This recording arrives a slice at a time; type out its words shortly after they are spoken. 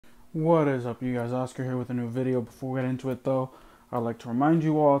What is up, you guys? Oscar here with a new video. Before we get into it though, I'd like to remind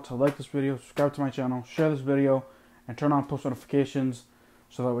you all to like this video, subscribe to my channel, share this video, and turn on post notifications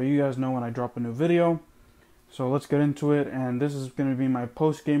so that way you guys know when I drop a new video. So let's get into it, and this is going to be my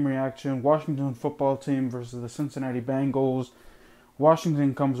post-game reaction. Washington football team versus the Cincinnati Bengals.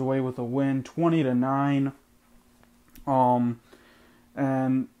 Washington comes away with a win, 20-9.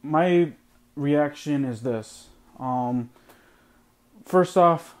 And my reaction is this. First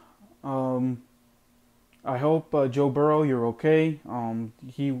off, I hope Joe Burrow, you're okay.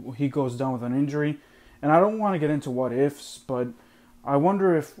 He goes down with an injury, and I don't want to get into what ifs, but I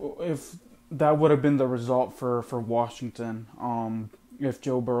wonder if that would have been the result for Washington. If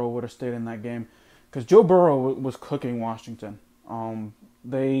Joe Burrow would have stayed in that game, because Joe Burrow was cooking Washington. Joe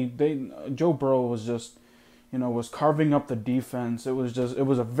Burrow was just, was carving up the defense. It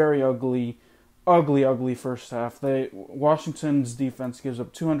was a very ugly first half. Washington's defense gives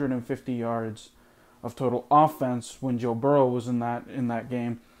up 250 yards of total offense when Joe Burrow was in that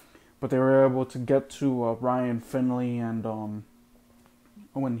game, but they were able to get to Ryan Finley and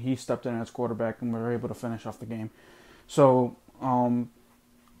when he stepped in as quarterback, and we were able to finish off the game. So all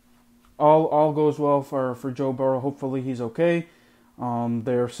goes well for Joe Burrow. Hopefully he's okay.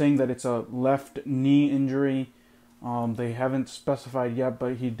 They're saying that it's a left knee injury. They haven't specified yet,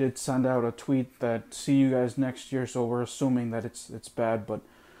 but he did send out a tweet that "see you guys next year." So we're assuming that it's bad, but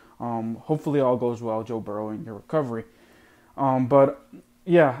hopefully all goes well, Joe Burrow, in your recovery. But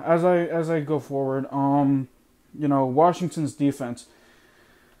yeah, as I go forward, Washington's defense,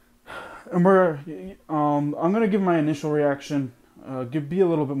 and I'm gonna give my initial reaction, be a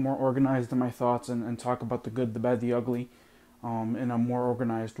little bit more organized in my thoughts, and talk about the good, the bad, the ugly, in a more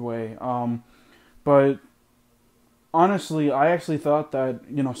organized way. But honestly, I actually thought that,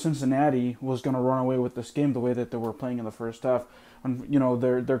 Cincinnati was going to run away with this game the way that they were playing in the first half. And,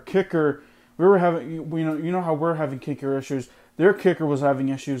 their kicker, we were having, how we're having kicker issues. Their kicker was having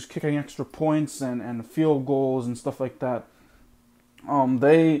issues kicking extra points and field goals and stuff like that.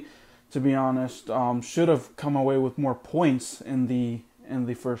 They, to be honest, should have come away with more points in the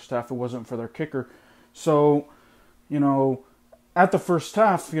first half if it wasn't for their kicker. So, at the first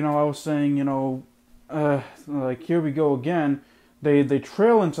half, I was saying, like, here we go again. They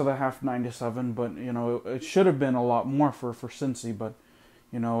trail into the half 9-7, but it should have been a lot more for Cincy, but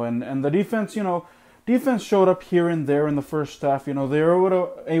and the defense showed up here and there in the first half. They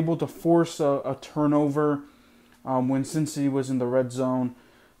were able to force a turnover when Cincy was in the red zone,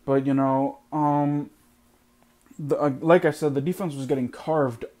 but like I said, the defense was getting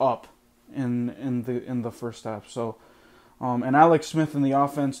carved up in the first half. So and Alex Smith in the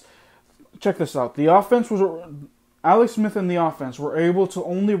offense. Check this out. Alex Smith and the offense were able to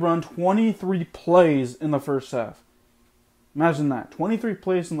only run 23 plays in the first half. Imagine that. 23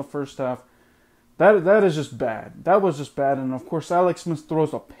 plays in the first half. That is just bad. That was just bad. And of course, Alex Smith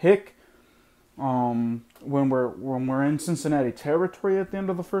throws a pick when we're in Cincinnati territory at the end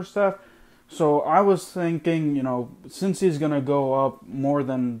of the first half. So I was thinking, since he's gonna go up more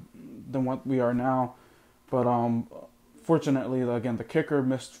than what we are now, but fortunately, again, the kicker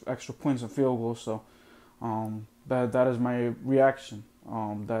missed extra points and field goals, so that is my reaction.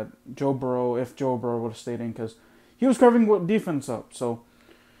 That Joe Burrow, if Joe Burrow would have stayed in, because he was carving defense up. So,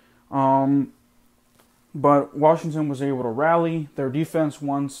 but Washington was able to rally their defense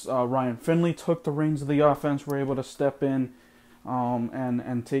once Ryan Finley took the reins of the offense. Were able to step in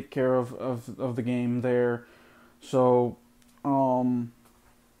and take care of the game there. So,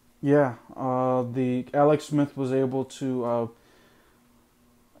 yeah, the Alex Smith was able to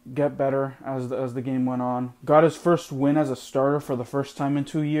get better as the game went on. Got his first win as a starter for the first time in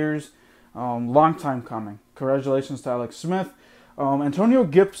 2 years. Long time coming. Congratulations to Alex Smith. Antonio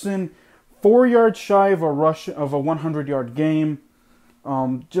Gibson, 4 yards shy of a 100-yard game.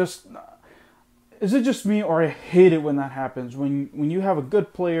 Is it just me, or I hate it when that happens? When you have a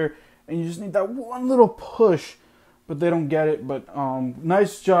good player and you just need that one little push, but they don't get it. But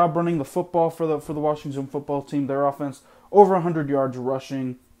nice job running the football for the Washington football team. Their offense, over 100 yards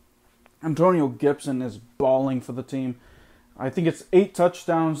rushing. Antonio Gibson is balling for the team. I think it's 8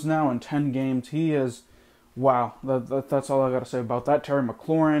 touchdowns now in 10 games. He is, wow. That's all I got to say about that. Terry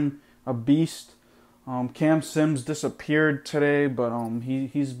McLaurin, a beast. Cam Sims disappeared today, but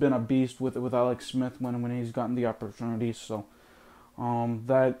he's been a beast with Alex Smith when he's gotten the opportunity. So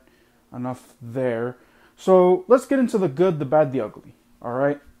that enough there. So let's get into the good, the bad, the ugly. All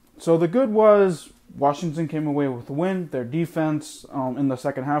right. So the good was Washington came away with a win. Their defense in the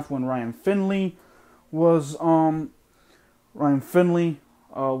second half, when Ryan Finley was in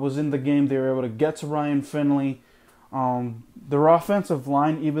the game, they were able to get to Ryan Finley. Their offensive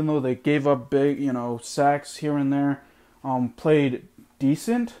line, even though they gave up big, sacks here and there, played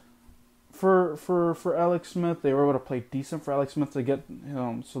decent for Alex Smith. They were able to play decent for Alex Smith to get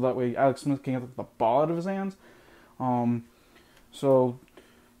so that way Alex Smith can get the ball out of his hands. So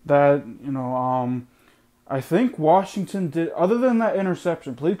that I think Washington did. Other than that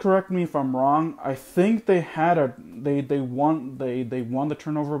interception, please correct me if I'm wrong. I think they won the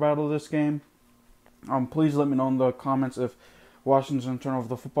turnover battle this game. Please let me know in the comments if Washington turned over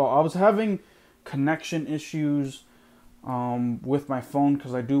the football. I was having connection issues with my phone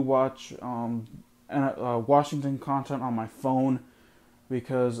because I do watch Washington content on my phone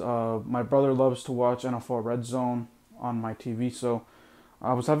because my brother loves to watch NFL Red Zone on my TV. So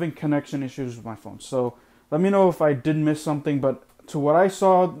I was having connection issues with my phone. So let me know if I did miss something. But to what I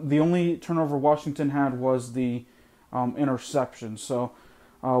saw, the only turnover Washington had was the interception. So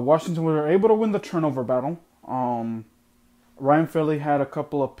Washington were able to win the turnover battle. Ryan Finley had a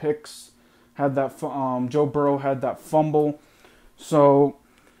couple of picks. Had that Joe Burrow had that fumble. So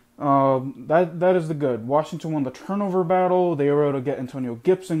that is the good. Washington won the turnover battle. They were able to get Antonio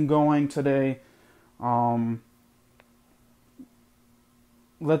Gibson going today. So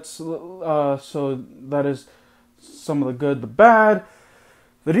that is some of the good. The bad,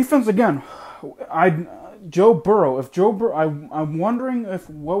 the defense again. Joe Burrow. I'm wondering if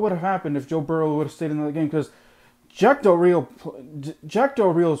what would have happened if Joe Burrow would have stayed in the game, because Jack Del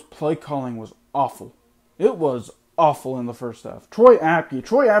Rio's play calling was awful. It was awful in the first half. Troy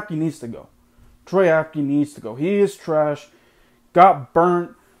Apke needs to go. Troy Apke needs to go. He is trash. Got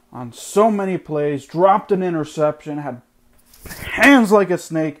burnt on so many plays. Dropped an interception. Had hands like a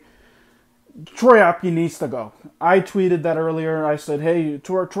snake. Troy Apke needs to go. I tweeted that earlier. I said, hey,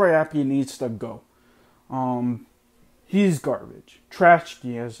 Troy Apke needs to go. He's garbage.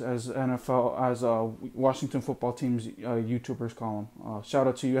 Trashky, as NFL, as Washington football team's YouTubers call him. Shout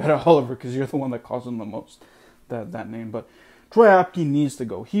out to you, Ed Oliver, because you're the one that calls him the most, that name. But Troy Apke needs to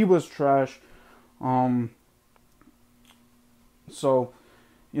go. He was trash. So,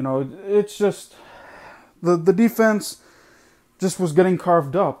 it's just the defense just was getting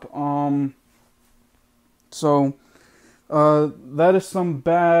carved up. So that is some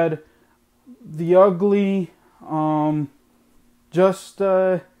bad. The ugly.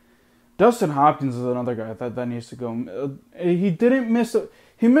 Dustin Hopkins is another guy that needs to go. He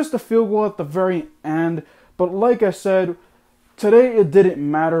missed a field goal at the very end, but like I said, today it didn't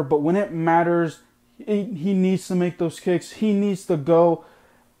matter. But when it matters, he needs to make those kicks. He needs to go.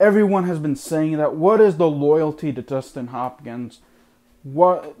 Everyone has been saying that. What is the loyalty to Dustin Hopkins?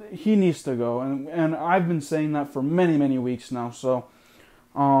 What he needs to go, and I've been saying that for many, many weeks now. So,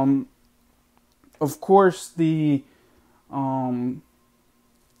 of course, the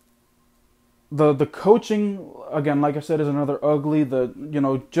coaching, again, like I said, is another ugly.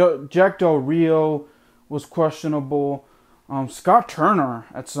 Jack Del Rio was questionable. Scott Turner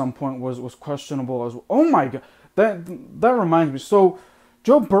at some point was questionable as well. Oh my God, that reminds me. So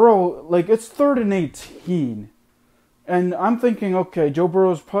Joe Burrow, it's 3rd and 18, and I'm thinking, okay, Joe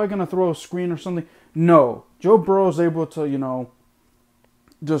Burrow is probably gonna throw a screen or something. No, Joe Burrow is able to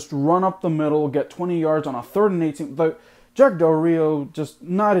just run up the middle, get 20 yards on a 3rd and 18. Jack Del Rio, just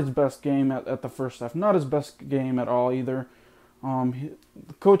not his best game at the first half. Not his best game at all either. The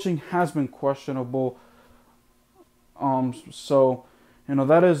coaching has been questionable. So,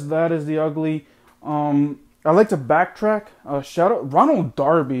 that is the ugly. I like to backtrack. Shout out, Ronald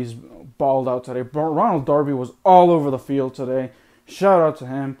Darby's balled out today. Ronald Darby was all over the field today. Shout out to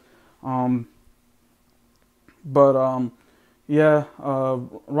him. Yeah,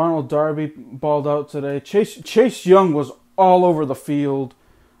 Ronald Darby balled out today. Chase Young was all over the field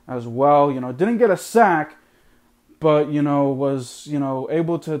as well. Didn't get a sack, but was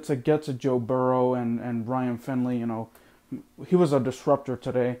able to get to Joe Burrow and Ryan Finley. He was a disruptor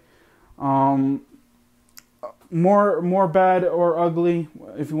today. More bad or ugly,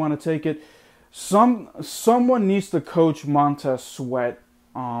 if you want to take it. Someone needs to coach Montez Sweat.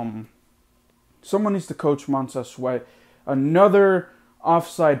 Someone needs to coach Montez Sweat. Another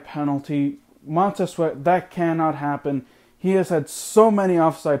offside penalty. Montez Sweat, that cannot happen. He has had so many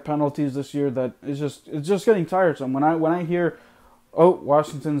offside penalties this year that it's just getting tiresome. When I hear,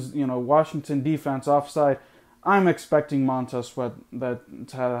 Washington defense offside, I'm expecting Montez Sweat that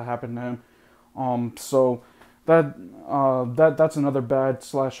to happen to him. So that's another bad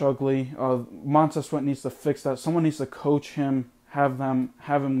 / ugly. Montez Sweat needs to fix that. Someone needs to coach him, have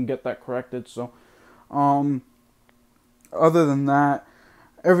him get that corrected. So, other than that,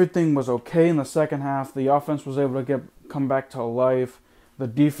 everything was okay in the second half. The offense was able to come back to life. The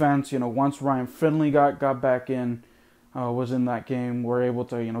defense, once Ryan Finley got back in, was in that game, were able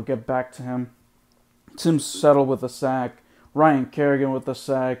to, get back to him. Tim Settle with a sack, Ryan Kerrigan with a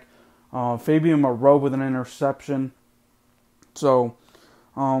sack, Fabian Moreau with an interception. So,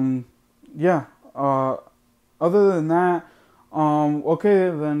 yeah. Other than that, okay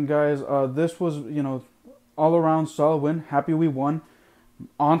then, guys. This was, all around solid win. Happy we won.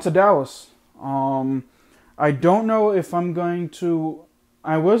 On to Dallas. I don't know if I'm going to.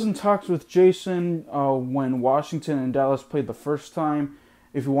 I was in talks with Jason when Washington and Dallas played the first time.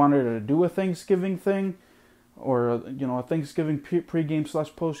 If we wanted to do a Thanksgiving thing, or a Thanksgiving pregame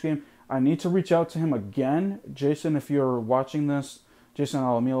 / postgame, I need to reach out to him again. Jason, if you're watching this, Jason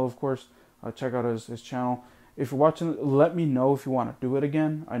Alamilo, of course, check out his channel. If you're watching, let me know if you want to do it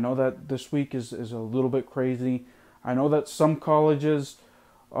again. I know that this week is a little bit crazy. I know that some colleges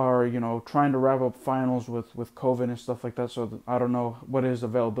are, trying to wrap up finals with COVID and stuff like that. So I don't know what his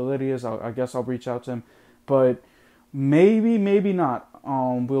availability is. I guess I'll reach out to him. But maybe not.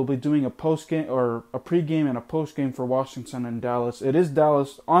 We'll be doing a post-game or a pre-game and a post-game for Washington and Dallas. It is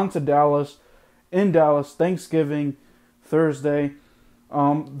Dallas. On to Dallas. In Dallas. Thanksgiving. Thursday.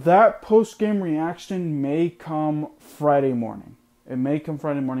 That post-game reaction may come Friday morning. It may come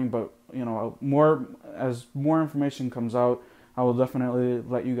Friday morning, but, as more information comes out, I will definitely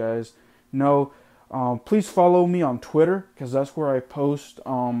let you guys know. Please follow me on Twitter, because that's where I post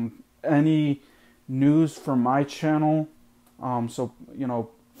any news from my channel. So,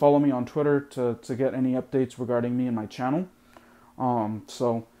 follow me on Twitter to get any updates regarding me and my channel.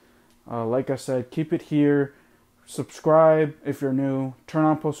 Like I said, keep it here. Subscribe if you're new. Turn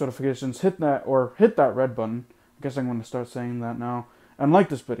on post notifications. Hit that red button. I guess I'm going to start saying that now. And like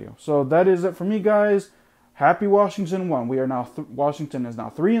this video. So that is it for me, guys. Happy Washington won. We are now Washington is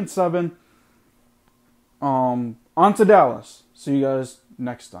now 3-7. On to Dallas. See you guys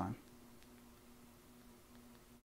next time.